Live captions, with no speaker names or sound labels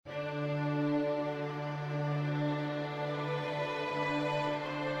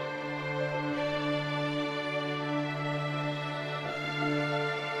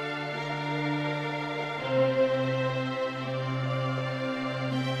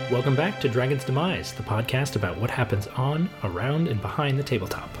Welcome back to Dragon's Demise, the podcast about what happens on, around, and behind the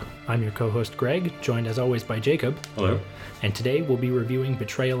tabletop. I'm your co-host Greg, joined as always by Jacob. Hello. And today we'll be reviewing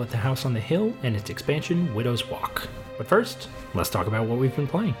Betrayal at the House on the Hill and its expansion, Widow's Walk. But first, let's talk about what we've been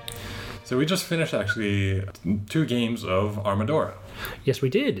playing. So we just finished actually 2 games of Armadora. Yes, we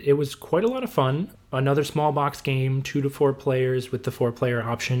did. It was quite a lot of fun. Another small box game, 2 to 4 players, with the 4-player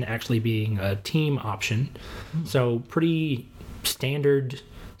option actually being a team option. So pretty standard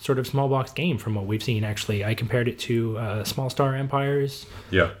sort of small box game from what we've seen, actually. I compared it to Small Star Empires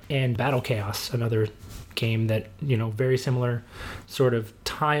and Battle Chaos, another game that, very similar sort of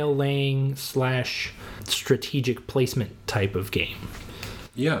tile laying / strategic placement type of game.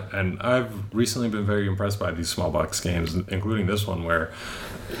 Yeah, and I've recently been very impressed by these small box games, including this one, where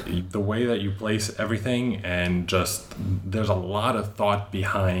the way that you place everything and just there's a lot of thought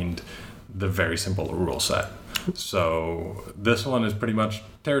behind the very simple rule set. So this one is pretty much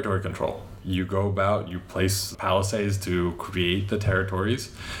territory control. You go about, you place palisades to create the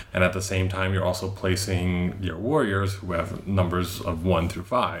territories, and at the same time you're also placing your warriors, who have numbers of 1 through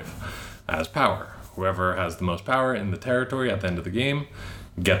 5, as power. Whoever has the most power in the territory at the end of the game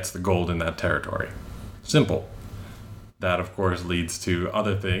gets the gold in that territory. Simple. That, of course, leads to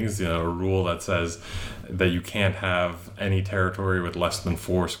other things. A rule that says that you can't have any territory with less than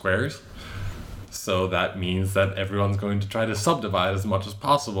 4 squares. So that means that everyone's going to try to subdivide as much as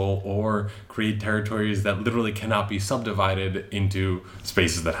possible or create territories that literally cannot be subdivided into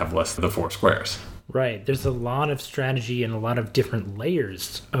spaces that have less than the 4 squares. Right. There's a lot of strategy and a lot of different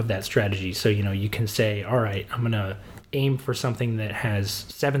layers of that strategy. So, you can say, all right, I'm going to aim for something that has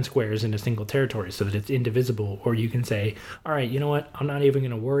 7 squares in a single territory so that it's indivisible. Or you can say, all right, you know what? I'm not even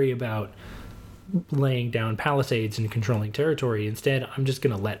going to worry about laying down palisades and controlling territory. Instead, I'm just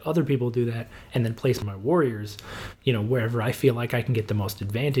going to let other people do that and then place my warriors, wherever I feel like I can get the most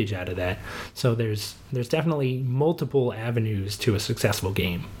advantage out of that. So there's definitely multiple avenues to a successful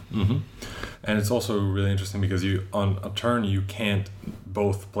game. Mm-hmm. And it's also really interesting because on a turn you can't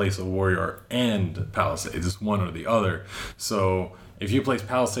both place a warrior and palisades. It's one or the other. So if you place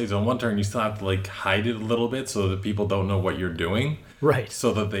palisades on one turn, you still have to hide it a little bit so that people don't know what you're doing. Right.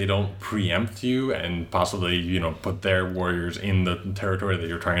 So that they don't preempt you and possibly, put their warriors in the territory that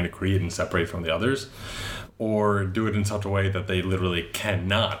you're trying to create and separate from the others. Or do it in such a way that they literally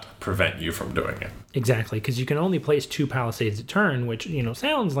cannot prevent you from doing it. Exactly, because you can only place 2 palisades a turn, which,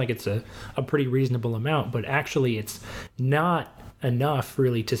 sounds like it's a pretty reasonable amount, but actually it's not enough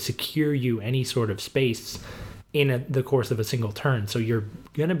really to secure you any sort of space in the course of a single turn. So you're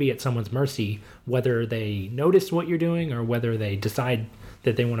going to be at someone's mercy, whether they notice what you're doing or whether they decide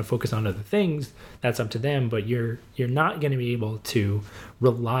that they want to focus on other things. That's up to them, but you're not going to be able to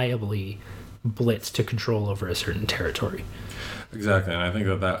reliably blitz to control over a certain territory. Exactly, and I think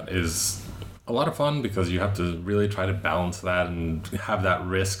that is a lot of fun because you have to really try to balance that and have that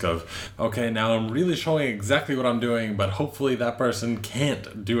risk of, okay, now I'm really showing exactly what I'm doing, but hopefully that person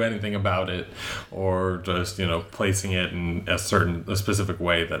can't do anything about it, or just, placing it in a specific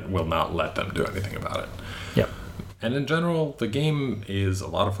way that will not let them do anything about it. Yep. And in general, the game is a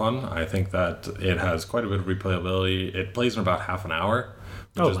lot of fun. I think that it has quite a bit of replayability. It plays in about half an hour,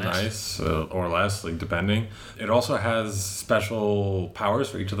 which is nice, or less, depending. It also has special powers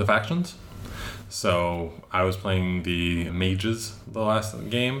for each of the factions. So I was playing the mages the last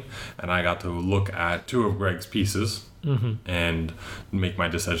game, and I got to look at 2 of Greg's pieces and make my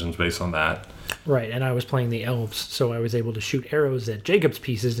decisions based on that. Right, and I was playing the elves, so I was able to shoot arrows at Jacob's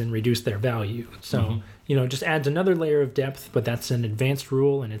pieces and reduce their value. So, just adds another layer of depth, but that's an advanced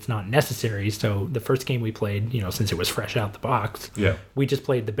rule, and it's not necessary. So the first game we played, since it was fresh out the box, we just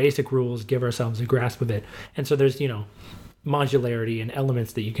played the basic rules, give ourselves a grasp of it. And so there's, modularity and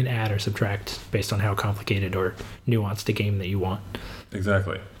elements that you can add or subtract based on how complicated or nuanced a game that you want.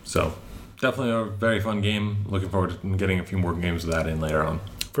 Exactly. So definitely a very fun game. Looking forward to getting a few more games of that in later on.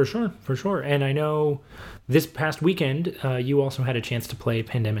 For sure. And I know this past weekend, you also had a chance to play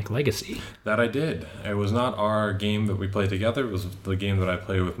Pandemic Legacy. That I did. It was not our game that we played together. It was the game that I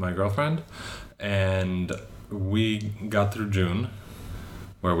played with my girlfriend. And we got through June,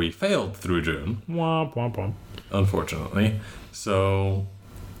 where we failed through June. Womp, womp, womp. Unfortunately. So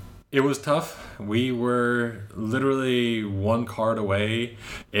it was tough. We were literally 1 card away.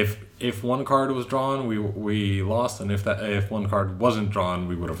 If 1 card was drawn, we lost, and if 1 card wasn't drawn,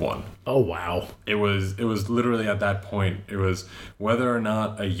 we would have won. Oh wow. It was literally at that point, it was whether or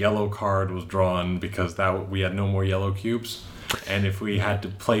not a yellow card was drawn, because we had no more yellow cubes. And if we had to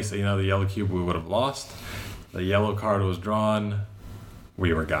place another yellow cube, we would have lost. The yellow card was drawn,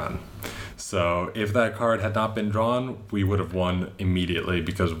 we were gone. So if that card had not been drawn, we would have won immediately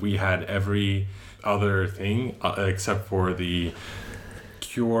because we had every other thing except for the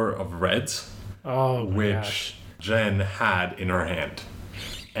Cure of Reds, which gosh. Jen had in her hand,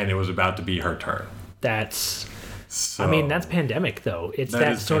 and it was about to be her turn. That's So, I mean, that's pandemic, though. It's That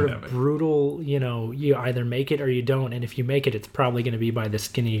that is sort pandemic. of brutal, you either make it or you don't. And if you make it, it's probably going to be by the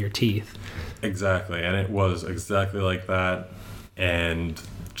skin of your teeth. exactly, and it was exactly like that, and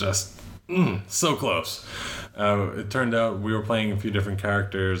just so close. It turned out we were playing a few different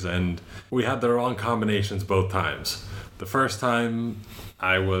characters, and we had the wrong combinations both times. The first time,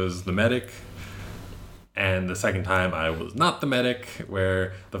 I was the medic, and the second time I was not the medic,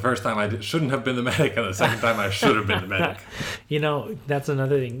 where the first time I shouldn't have been the medic, and the second time I should have been the medic. That's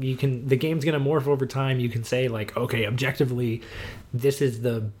another thing. The game's going to morph over time. You can say, like, okay, objectively, this is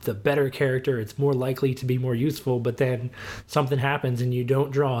the better character. It's more likely to be more useful, but then something happens and you don't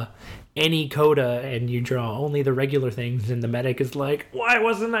draw any coda and you draw only the regular things, and the medic is like, why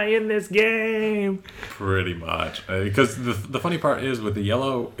wasn't I in this game? Pretty much. Because the funny part is, with the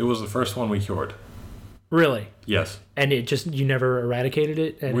yellow, it was the first one we cured. Really? Yes. And it just, you never eradicated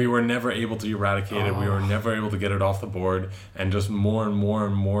it? And We were never able to eradicate it. We were never able to get it off the board, and just more and more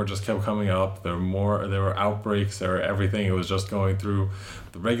and more just kept coming up. There were outbreaks, there were everything. It was just going through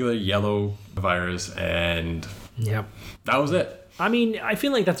the regular yellow virus, and Yep. that was it. I mean, I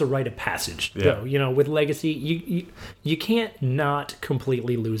feel like that's a rite of passage, Yeah. though. With Legacy, you can't not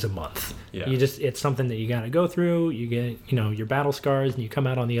completely lose a month. Yeah. It's something that you got to go through. You get, your battle scars, and you come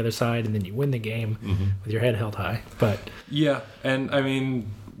out on the other side, and then you win the game with your head held high. But Yeah, and I mean,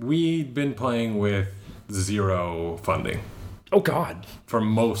 we've been playing with zero funding oh god, for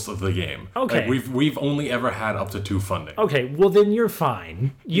most of the game. Okay. Like, we've only ever had up to 2 funding. okay, well then you're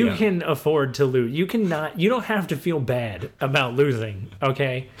fine. You Yeah. can afford to lose. You don't have to feel bad about losing.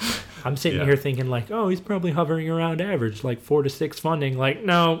 Okay. I'm sitting Yeah. here thinking like, oh, he's probably hovering around average, like 4 to 6 funding. Like,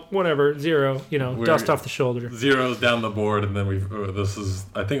 no, whatever, 0. Dust off the shoulder. Zeros down the board, and then this is,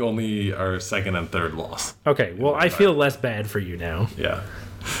 I think, only our second and third loss. Okay, well, I feel less bad for you now. Yeah.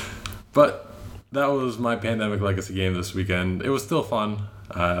 But that was my Pandemic Legacy game this weekend. It was still fun.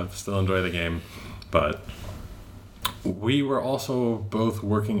 I still enjoy the game. But we were also both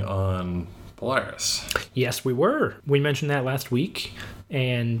working on Polaris. Yes, we were. We mentioned that last week.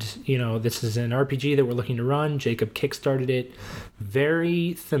 And, this is an RPG that we're looking to run. Jacob kickstarted it.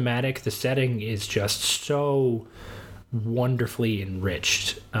 Very thematic. The setting is just so wonderfully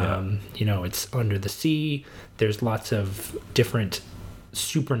enriched. Yeah. It's under the sea. There's lots of different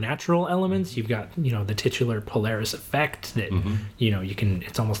supernatural elements. You've got, the titular Polaris effect that, you can,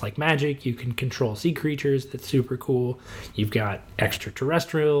 it's almost like magic. You can control sea creatures. That's super cool. You've got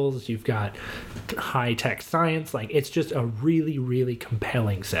extraterrestrials. You've got high-tech science. Like, it's just a really, really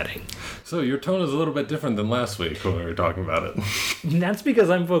compelling setting. So your tone is a little bit different than last week when we were talking about it. And that's because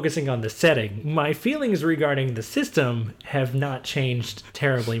I'm focusing on the setting. My feelings regarding the system have not changed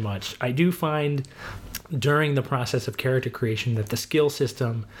terribly much. I do find during the process of character creation that the skill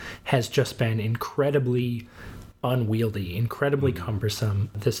system has just been incredibly unwieldy, incredibly cumbersome.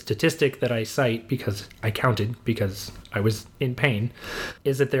 The statistic that I cite, because I counted because I was in pain,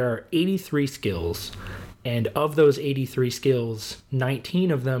 is that there are 83 skills. And of those 83 skills,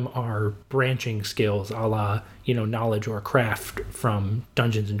 19 of them are branching skills, a la, knowledge or craft from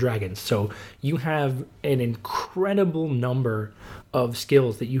Dungeons and Dragons. So you have an incredible number of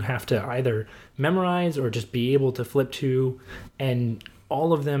skills that you have to either memorize or just be able to flip to. And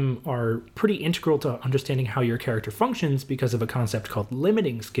all of them are pretty integral to understanding how your character functions because of a concept called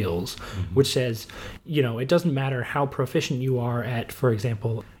limiting skills, which says, it doesn't matter how proficient you are at, for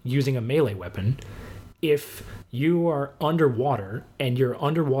example, using a melee weapon. If you are underwater and your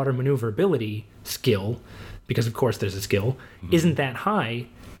underwater maneuverability skill, because of course there's a skill, isn't that high,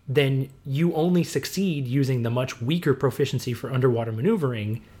 then you only succeed using the much weaker proficiency for underwater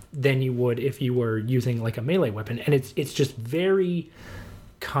maneuvering than you would if you were using like a melee weapon. And it's just very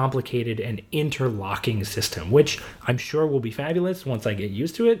complicated and interlocking system, which I'm sure will be fabulous once I get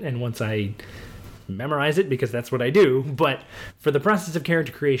used to it and once I memorize it, because that's what I do. But for the process of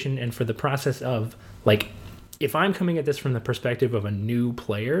character creation and for the process of, like, if I'm coming at this from the perspective of a new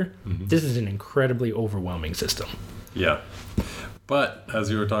player, this is an incredibly overwhelming system. Yeah. But as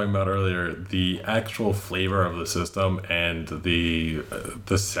you were talking about earlier, the actual flavor of the system and the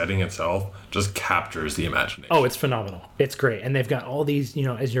setting itself just captures the imagination. Oh, it's phenomenal. It's great. And they've got all these,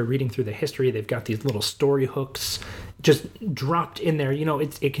 as you're reading through the history, they've got these little story hooks just dropped in there.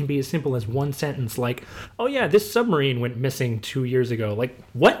 It can be as simple as one sentence like, oh yeah, this submarine went missing 2 years ago. Like,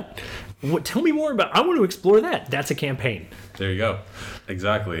 what? Tell me more about, I want to explore that. That's a campaign. There you go.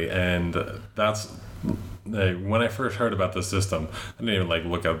 Exactly. And that's... when I first heard about the system, I didn't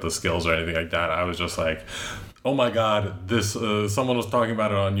even look up the skills or anything like that. I was just like, oh my god, this someone was talking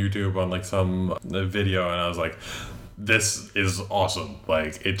about it on YouTube on some video, and I was like, this is awesome.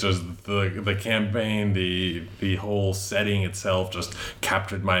 It just the campaign, the whole setting itself just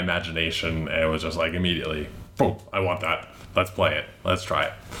captured my imagination, and it was just immediately, boom, I want that. Let's play it. Let's try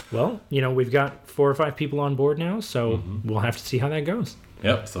it. Well, we've got 4 or 5 people on board now, so we'll have to see how that goes.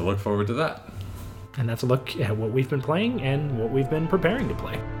 Yep, so look forward to that. And that's a look at what we've been playing and what we've been preparing to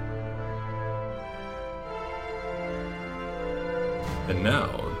play. And now,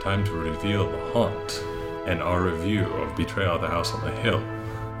 time to reveal the haunt and our review of Betrayal at the House on the Hill,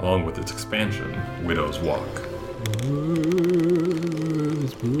 along with its expansion, Widow's Walk.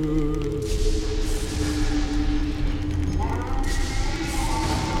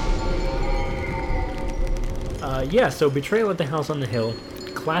 So Betrayal at the House on the Hill,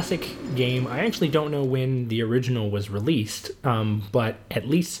 classic game. I actually don't know when the original was released, but at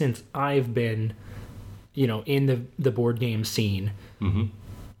least since I've been, in the board game scene,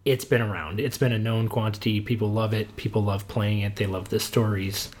 it's been around. It's been a known quantity. People love it. People love playing it. They love the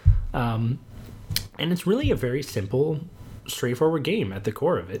stories. And it's really a very simple, straightforward game at the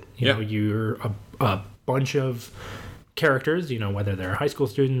core of it. You're a bunch of characters, whether they're high school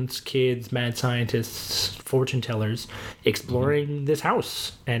students, kids, mad scientists, fortune tellers, exploring this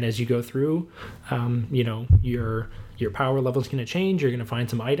house. And as you go through, your power level is going to change. You're going to find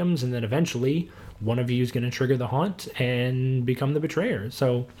some items, and then eventually one of you is going to trigger the haunt and become the betrayer.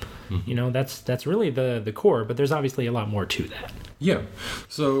 So, that's really the core, but there's obviously a lot more to that. Yeah.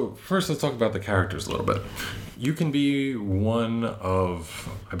 So first, let's talk about the characters a little bit. You can be one of,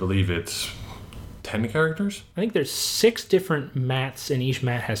 I believe it's 10 characters? I think there's 6 different mats, and each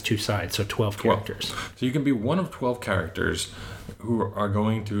mat has 2 sides, so 12 characters. So you can be one of 12 characters who are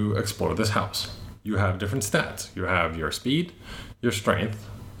going to explore this house. You have different stats. You have your speed, your strength,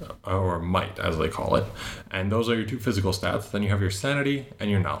 or might, as they call it, and those are your 2 physical stats. Then you have your sanity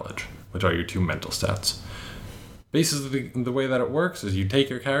and your knowledge, which are your 2 mental stats. Basically, the way that it works is you take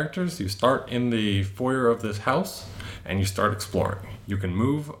your characters, you start in the foyer of this house, and you start exploring. You can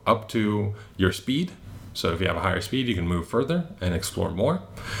move up to your speed. So if you have a higher speed, you can move further and explore more.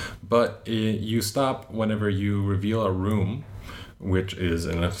 But you stop whenever you reveal a room, which is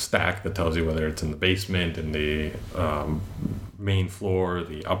in a stack that tells you whether it's in the basement, in the main floor,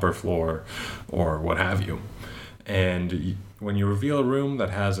 the upper floor, or what have you. And when you reveal a room that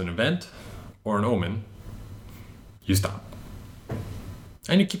has an event or an omen, you stop.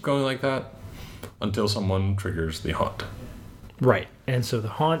 And you keep going like that until someone triggers the haunt. Right. And so the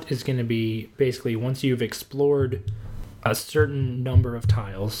haunt is going to be basically once you've explored a certain number of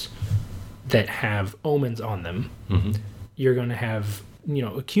tiles that have omens on them, you're going to have,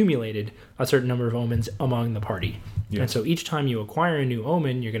 accumulated a certain number of omens among the party. Yes. And so each time you acquire a new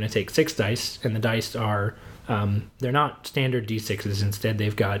omen, you're going to take 6 dice, and the dice are, they're not standard D6s. Instead,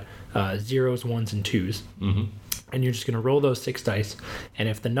 they've got 0s, 1s, and 2s. And you're just going to roll those 6 dice. And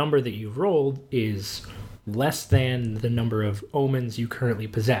if the number that you've rolled is less than the number of omens you currently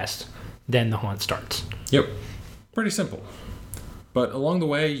possess, then the haunt starts. Yep. Pretty simple. But along the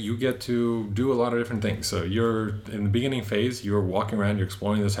way, you get to do a lot of different things. So you're in the beginning phase, you're walking around, you're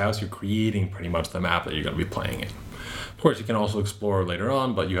exploring this house, you're creating pretty much the map that you're going to be playing in. Of course, you can also explore later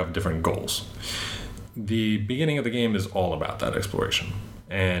on, but you have different goals. The beginning of the game is all about that exploration.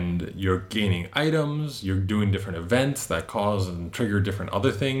 And you're gaining items, you're doing different events that cause and trigger different other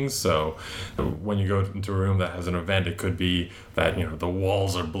things. So when you go into a room that has an event, it could be that, the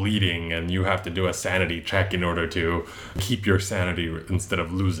walls are bleeding and you have to do a sanity check in order to keep your sanity instead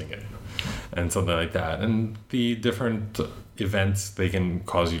of losing it, and something like that. And the different events, they can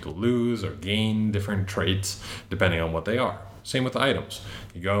cause you to lose or gain different traits depending on what they are. Same with items.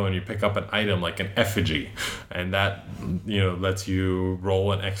 You go and you pick up an item like an effigy, and that lets you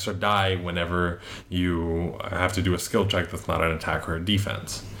roll an extra die whenever you have to do a skill check that's not an attack or a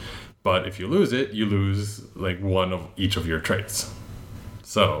defense. But if you lose it, you lose one of each of your traits.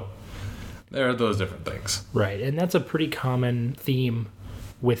 So there are those different things. Right, and that's a pretty common theme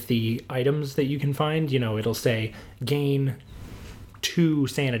with the items that you can find. It'll say gain 2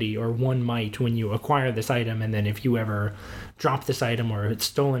 sanity or 1 might when you acquire this item, and then if you ever drop this item or it's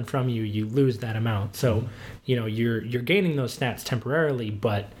stolen from you, you lose that amount. So, you're gaining those stats temporarily,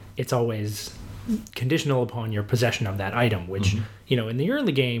 but it's always conditional upon your possession of that item, which, in the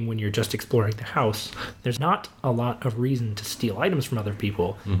early game when you're just exploring the house, there's not a lot of reason to steal items from other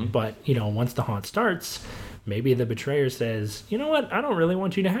people. But, once the haunt starts, maybe the betrayer says, you know what, I don't really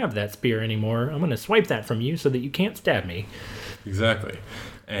want you to have that spear anymore. I'm going to swipe that from you so that you can't stab me. Exactly.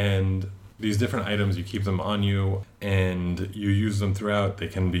 And these different items, you keep them on you and you use them throughout. They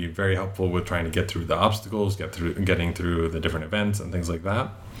can be very helpful with trying to get through the obstacles, getting through the different events and things like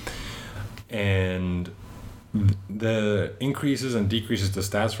that. And the increases and decreases to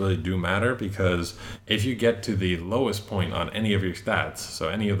stats really do matter, because if you get to the lowest point on any of your stats, so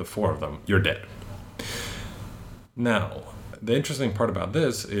any of the 4 of them, you're dead. Now, the interesting part about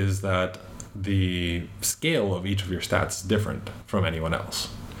this is that the scale of each of your stats is different from anyone else.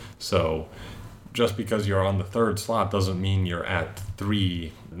 So just because you're on the 3rd slot doesn't mean you're at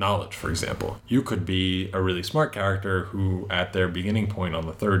 3 knowledge, for example. You could be a really smart character who at their beginning point on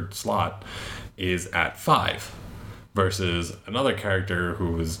the 3rd slot is at 5, versus another character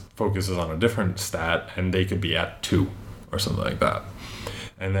who focuses on a different stat and they could be at 2 or something like that.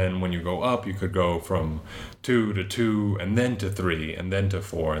 And then when you go up, you could go from 2 to 2 and then to 3 and then to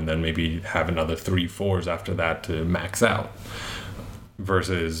 4 and then maybe have another 3 4s after that to max out.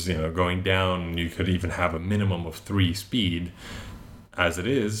 Versus, going down, you could even have a minimum of 3 speed as it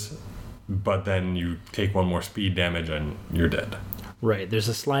is, but then you take 1 more speed damage and you're dead. Right. There's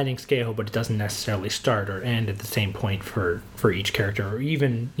a sliding scale, but it doesn't necessarily start or end at the same point for each character, or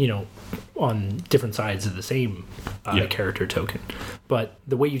even, on different sides of the same character token. But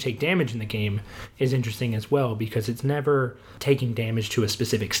the way you take damage in the game is interesting as well, because it's never taking damage to a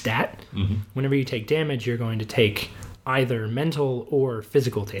specific stat. Whenever you take damage, you're going to take either mental or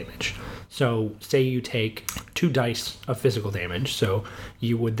physical damage. So say you take 2 dice of physical damage, so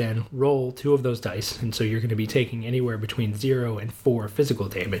you would then roll 2 of those dice, and so you're going to be taking anywhere between 0 and 4 physical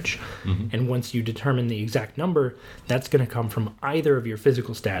damage. And once you determine the exact number, that's going to come from either of your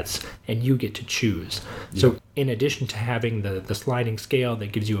physical stats, and you get to choose. So in addition to having the sliding scale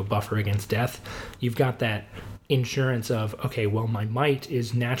that gives you a buffer against death, you've got that insurance of, okay, well, my might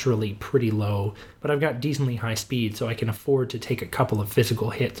is naturally pretty low, but I've got decently high speed, so I can afford to take a couple of physical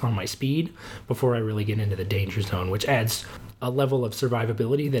hits on my speed before I really get into the danger zone, which adds a level of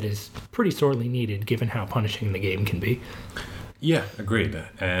survivability that is pretty sorely needed given how punishing the game can be. Yeah, agreed.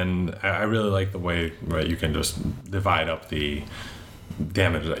 And I really like the way you can just divide up the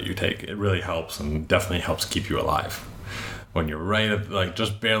damage that you take. It really helps, and definitely helps keep you alive. When you're right at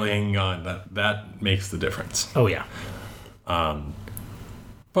just barely hanging on, that makes the difference. Oh yeah.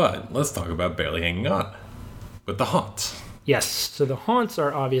 But let's talk about barely hanging on with the haunts. Yes, so the haunts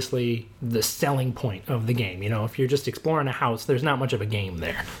are obviously the selling point of the game. If you're just exploring a house, there's not much of a game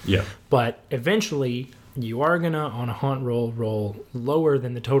there. Yeah. But eventually, you are going to, on a haunt roll lower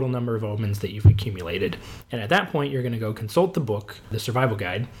than the total number of omens that you've accumulated. And at that point, you're going to go consult the book, the survival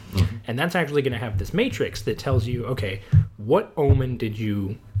guide, and that's actually going to have this matrix that tells you, okay, what omen did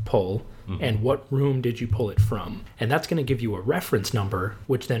you pull, and what room did you pull it from? And that's going to give you a reference number,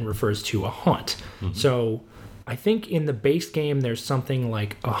 which then refers to a haunt. So I think in the base game, there's something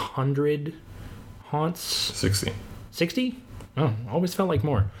like 100 haunts. 60. 60? Oh, always felt like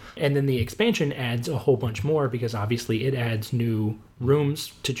more. And then the expansion adds a whole bunch more, because obviously it adds new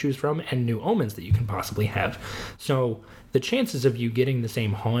rooms to choose from and new omens that you can possibly have. So the chances of you getting the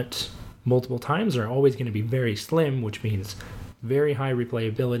same haunt multiple times are always going to be very slim, which means very high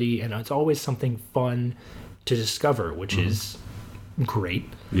replayability, and it's always something fun to discover, which is great.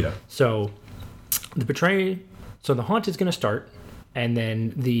 Yeah. So the haunt is going to start, and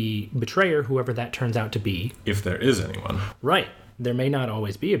then the betrayer, whoever that turns out to be. If there is anyone. Right. There may not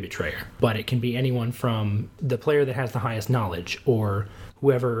always be a betrayer, but it can be anyone from the player that has the highest knowledge, or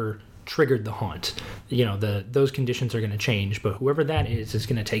whoever triggered the haunt. Those conditions are going to change, but whoever that is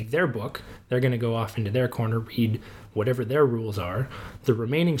going to take their book. They're going to go off into their corner, read whatever their rules are. The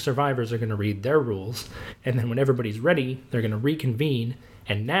remaining survivors are going to read their rules, and then when everybody's ready, they're going to reconvene,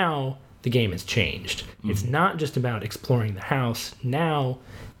 and now the game has changed. It's not just about exploring the house. Now,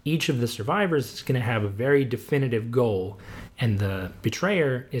 each of the survivors is going to have a very definitive goal, and the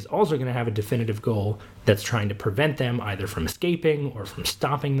betrayer is also going to have a definitive goal that's trying to prevent them either from escaping or from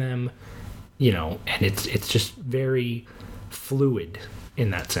stopping them, and it's just very fluid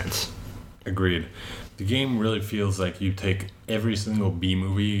in that sense. Agreed. The game really feels like you take every single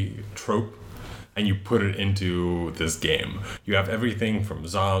B-movie trope and you put it into this game. You have everything from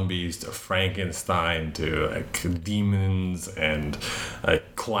zombies to Frankenstein to like demons and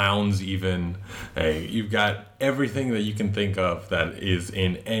clowns even. You've got everything that you can think of that is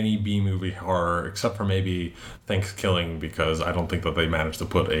in any B-movie horror, except for maybe Thanksgiving, because I don't think that they managed to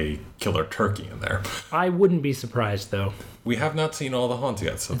put a killer turkey in there. I wouldn't be surprised, though. We have not seen all the haunts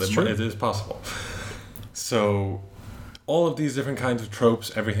yet, so That's true. It is possible. So all of these different kinds of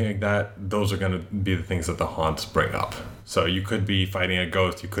tropes, everything like that, those are going to be the things that the haunts bring up. So you could be fighting a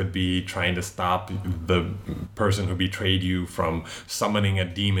ghost, you could be trying to stop the person who betrayed you from summoning a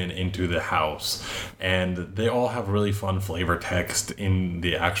demon into the house. And they all have really fun flavor text in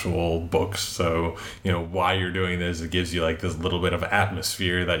the actual books. So, while you're doing this, it gives you like this little bit of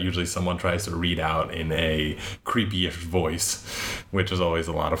atmosphere that usually someone tries to read out in a creepy-ish voice, which is always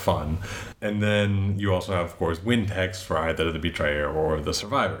a lot of fun. And then you also have, of course, win text for either the betrayer or the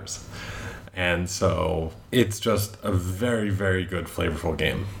survivors. And so it's just a very, very good, flavorful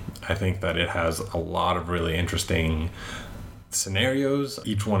game. I think that it has a lot of really interesting scenarios.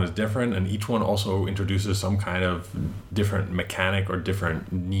 Each one is different, and each one also introduces some kind of different mechanic or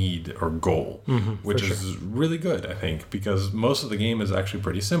different need or goal, which is really good, I think, because most of the game is actually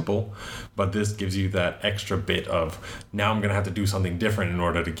pretty simple, but this gives you that extra bit of, now I'm going to have to do something different in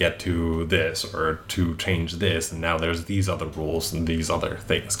order to get to this or to change this, and now there's these other rules and these other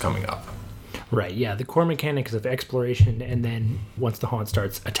things coming up. Right, yeah. The core mechanics of exploration, and then once the haunt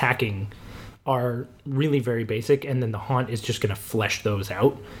starts attacking, are really very basic, and then the haunt is just going to flesh those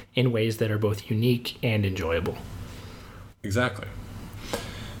out in ways that are both unique and enjoyable. Exactly.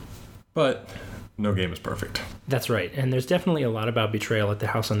 But no game is perfect. That's right, and there's definitely a lot about Betrayal at the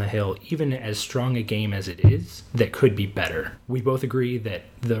House on the Hill, even as strong a game as it is, that could be better. We both agree that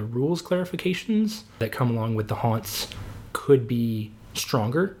the rules clarifications that come along with the haunts could be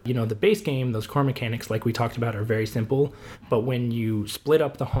stronger. The base game, those core mechanics like we talked about are very simple, but when you split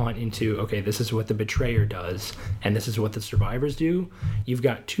up the haunt into, okay, this is what the betrayer does and this is what the survivors do, you've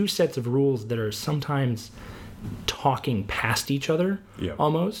got two sets of rules that are sometimes talking past each other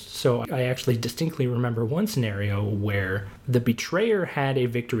almost. So I actually distinctly remember one scenario where the betrayer had a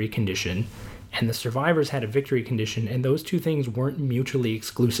victory condition and the survivors had a victory condition, and those two things weren't mutually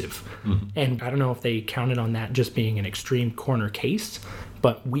exclusive. And I don't know if they counted on that just being an extreme corner case,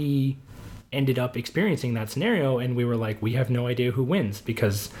 but we ended up experiencing that scenario, and we were like, we have no idea who wins,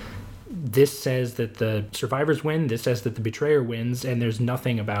 because this says that the survivors win, this says that the betrayer wins, and there's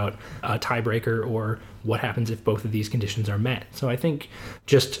nothing about a tiebreaker or what happens if both of these conditions are met. So I think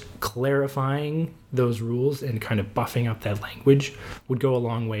just clarifying those rules and kind of buffing up that language would go a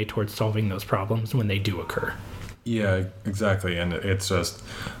long way towards solving those problems when they do occur. Yeah, exactly. And it's just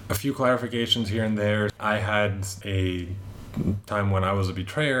a few clarifications here and there. I had a time when I was a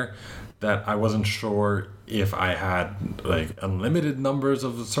betrayer that I wasn't sure if I had like unlimited numbers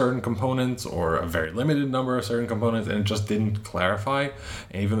of certain components or a very limited number of certain components, and it just didn't clarify.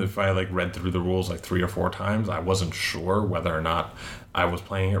 And even if I read through the rules 3 or 4 times, I wasn't sure whether or not I was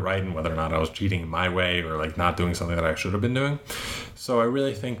playing it right and whether or not I was cheating in my way or not doing something that I should have been doing. So I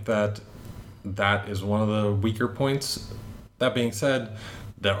really think that is one of the weaker points. That being said,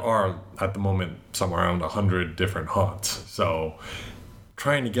 there are at the moment somewhere around 100 different haunts. So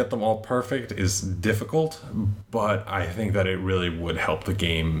trying to get them all perfect is difficult, but I think that it really would help the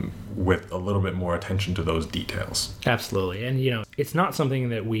game with a little bit more attention to those details. Absolutely. And, it's not something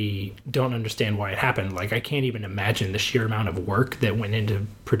that we don't understand why it happened. I can't even imagine the sheer amount of work that went into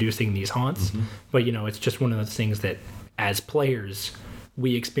producing these haunts. But, it's just one of those things that as players,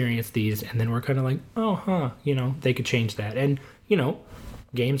 we experience these and then we're kind of like, they could change that. And,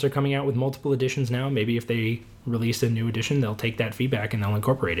 games are coming out with multiple editions now. Maybe if they release a new edition, they'll take that feedback and they'll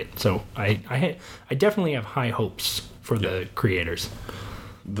incorporate it. So I definitely have high hopes for the creators.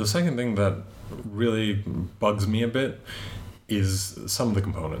 The second thing that really bugs me a bit is some of the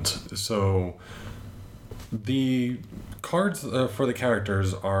components. So the cards for the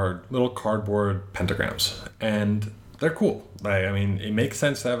characters are little cardboard pentagrams, and they're cool. It makes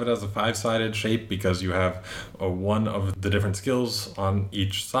sense to have it as a 5-sided shape because you have one of the different skills on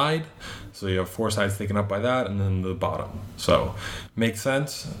each side. So you have 4 sides taken up by that, and then the bottom. So makes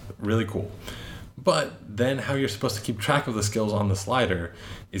sense, really cool. But then how you're supposed to keep track of the skills on the slider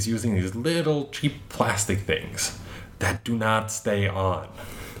is using these little cheap plastic things that do not stay on.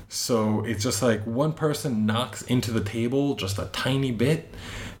 So it's just one person knocks into the table just a tiny bit,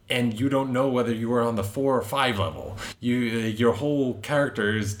 and you don't know whether you were on the 4 or 5 level. Your whole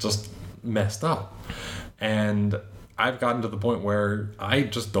character is just messed up. And I've gotten to the point where I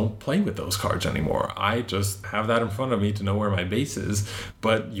just don't play with those cards anymore. I just have that in front of me to know where my base is,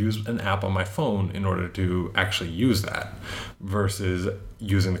 but use an app on my phone in order to actually use that versus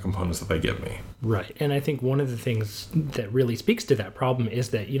using the components that they give me. Right. And I think one of the things that really speaks to that problem is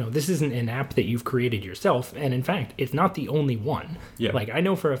that, this isn't an app that you've created yourself. And in fact, it's not the only one. Yeah. Like, I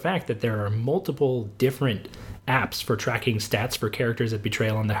know for a fact that there are multiple different apps for tracking stats for characters at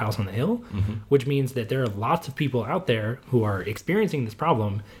Betrayal on the House on the Hill, which means that there are lots of people out there who are experiencing this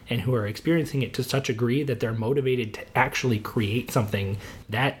problem and who are experiencing it to such a degree that they're motivated to actually create something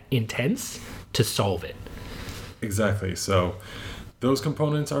that intense to solve it. Exactly. So those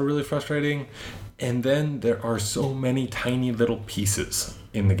components are really frustrating. And then there are so many tiny little pieces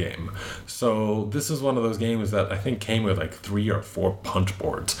in the game. So this is one of those games that I think came with like 3 or 4 punch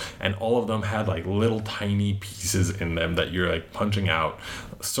boards, and all of them had like little tiny pieces in them that you're like punching out.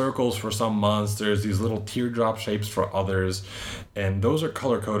 Circles for some monsters, these little teardrop shapes for others, and those are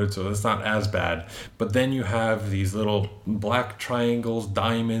color coded, so that's not as bad. But then you have these little black triangles,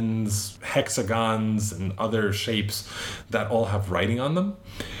 diamonds, hexagons, and other shapes that all have writing on them.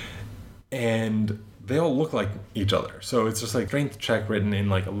 And they all look like each other. So it's just like strength check written in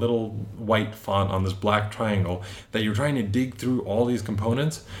like a little white font on this black triangle that you're trying to dig through all these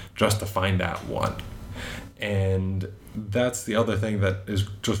components just to find that one. And that's the other thing that is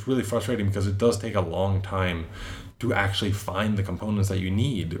just really frustrating, because it does take a long time to actually find the components that you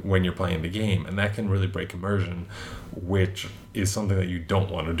need when you're playing the game, and that can really break immersion, which is something that you don't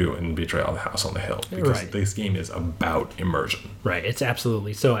want to do in Betrayal of the House on the Hill, because this game is about immersion. Right. It's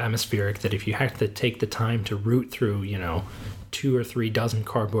absolutely so atmospheric that if you have to take the time to root through, 2 or 3 dozen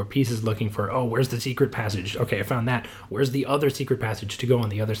cardboard pieces looking for, where's the secret passage? Okay, I found that. Where's the other secret passage to go on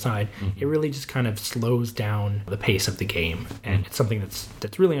the other side? It really just kind of slows down the pace of the game, and it's something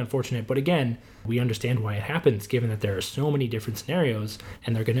that's really unfortunate. But again, we understand why it happens, given that there are so many different scenarios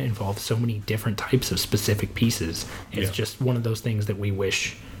and they're going to involve so many different types of specific pieces. It's just one of those things that we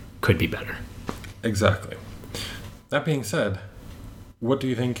wish could be better. Exactly. That being said, what do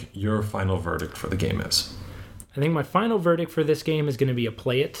you think your final verdict for the game is? I think my final verdict for this game is going to be a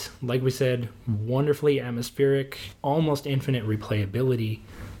play it. Like we said, wonderfully atmospheric, almost infinite replayability,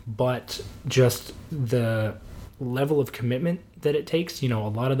 but just the level of commitment that it takes. A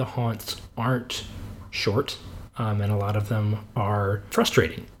lot of the haunts aren't short, and a lot of them are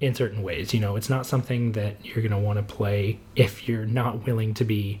frustrating in certain ways. It's not something that you're going to want to play if you're not willing to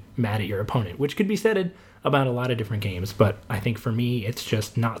be mad at your opponent, which could be said about a lot of different games. But I think for me, it's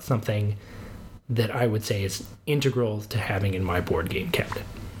just not something that I would say is integral to having in my board game cabinet.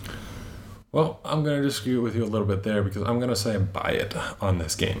 Well, I'm going to disagree with you a little bit there, because I'm going to say buy it on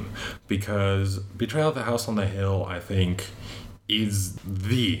this game, because Betrayal of the House on the Hill, I think, is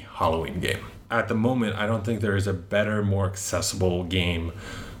the Halloween game. At the moment, I don't think there is a better, more accessible game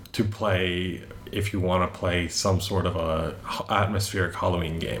to play if you want to play some sort of a atmospheric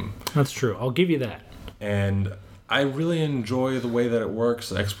Halloween game. That's true. I'll give you that. And I really enjoy the way that it works,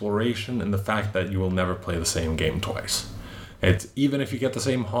 the exploration, and the fact that you will never play the same game twice. It's even if you get the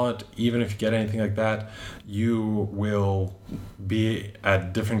same haunt, even if you get anything like that, you will be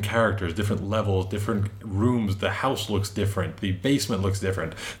at different characters, different levels, different rooms. The house looks different. The basement looks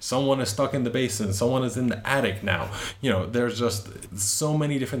different. Someone is stuck in the basement. Someone is in the attic now. There's just so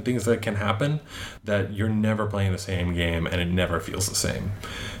many different things that can happen that you're never playing the same game, and it never feels the same.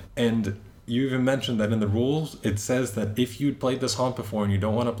 And you even mentioned that in the rules, it says that if you'd played this haunt before and you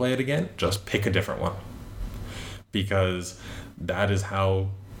don't want to play it again, just pick a different one. Because that is how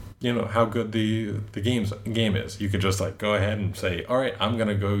good the game is. You could just go ahead and say, all right, I'm going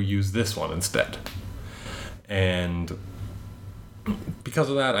to go use this one instead. And because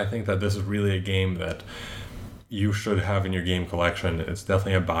of that, I think that this is really a game that you should have in your game collection. It's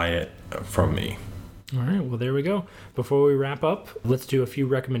definitely a buy it from me. All right, well, there we go. Before we wrap up, let's do a few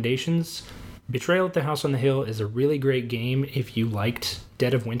recommendations. Betrayal at the House on the Hill is a really great game if you liked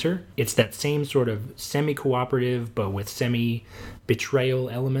Dead of Winter. It's that same sort of semi-cooperative, but with semi-betrayal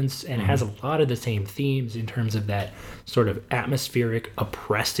elements, and it has a lot of the same themes in terms of that sort of atmospheric,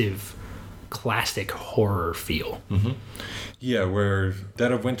 oppressive, classic horror feel. Yeah, where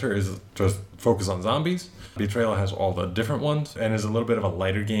Dead of Winter is just focused on zombies. Betrayal has all the different ones and is a little bit of a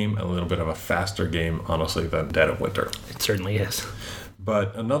lighter game and a little bit of a faster game, honestly, than Dead of Winter. It certainly is.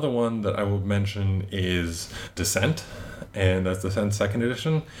 But another one that I will mention is Descent, and that's Descent 2nd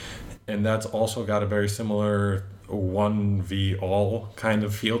Edition. And that's also got a very similar 1v all kind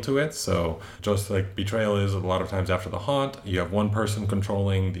of feel to it. So just like Betrayal is, a lot of times after the haunt, you have one person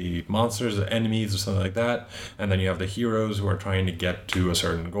controlling the monsters, the enemies, or something like that. And then you have the heroes who are trying to get to a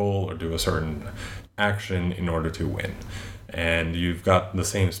certain goal or do a certain action in order to win. And you've got the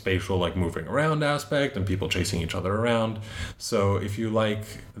same spatial, like, moving around aspect and people chasing each other around. So if you like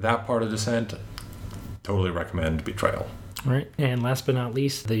that part of Descent, totally recommend Betrayal. All right, and last but not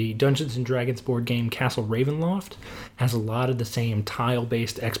least, the Dungeons & Dragons board game Castle Ravenloft has a lot of the same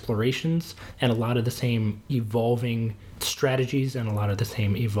tile-based explorations and a lot of the same evolving strategies and a lot of the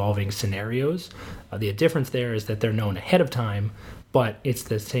same evolving scenarios. The difference there is that they're known ahead of time, but it's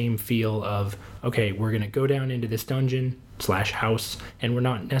the same feel of, okay, we're going to go down into this dungeon/house, and we're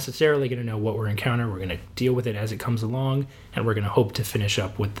not necessarily going to know what we're encountering. We're going to deal with it as it comes along, and we're going to hope to finish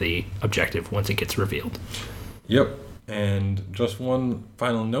up with the objective once it gets revealed. Yep. And just one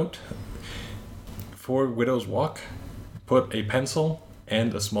final note. For Widow's Walk, put a pencil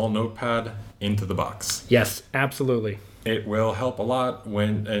and a small notepad into the box. Yes, absolutely. It will help a lot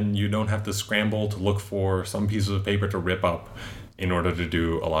and you don't have to scramble to look for some pieces of paper to rip up in order to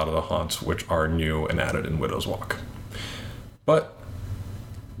do a lot of the haunts which are new and added in Widow's Walk. But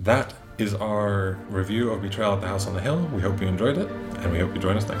that is our review of Betrayal at the House on the Hill. We hope you enjoyed it, and we hope you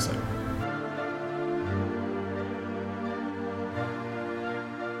join us next time.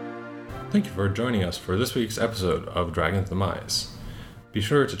 Thank you for joining us for this week's episode of Dragon's Demise. Be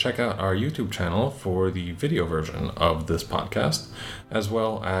sure to check out our YouTube channel for the video version of this podcast, as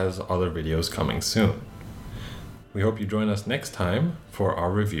well as other videos coming soon. We hope you join us next time for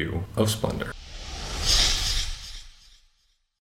our review of Splendor.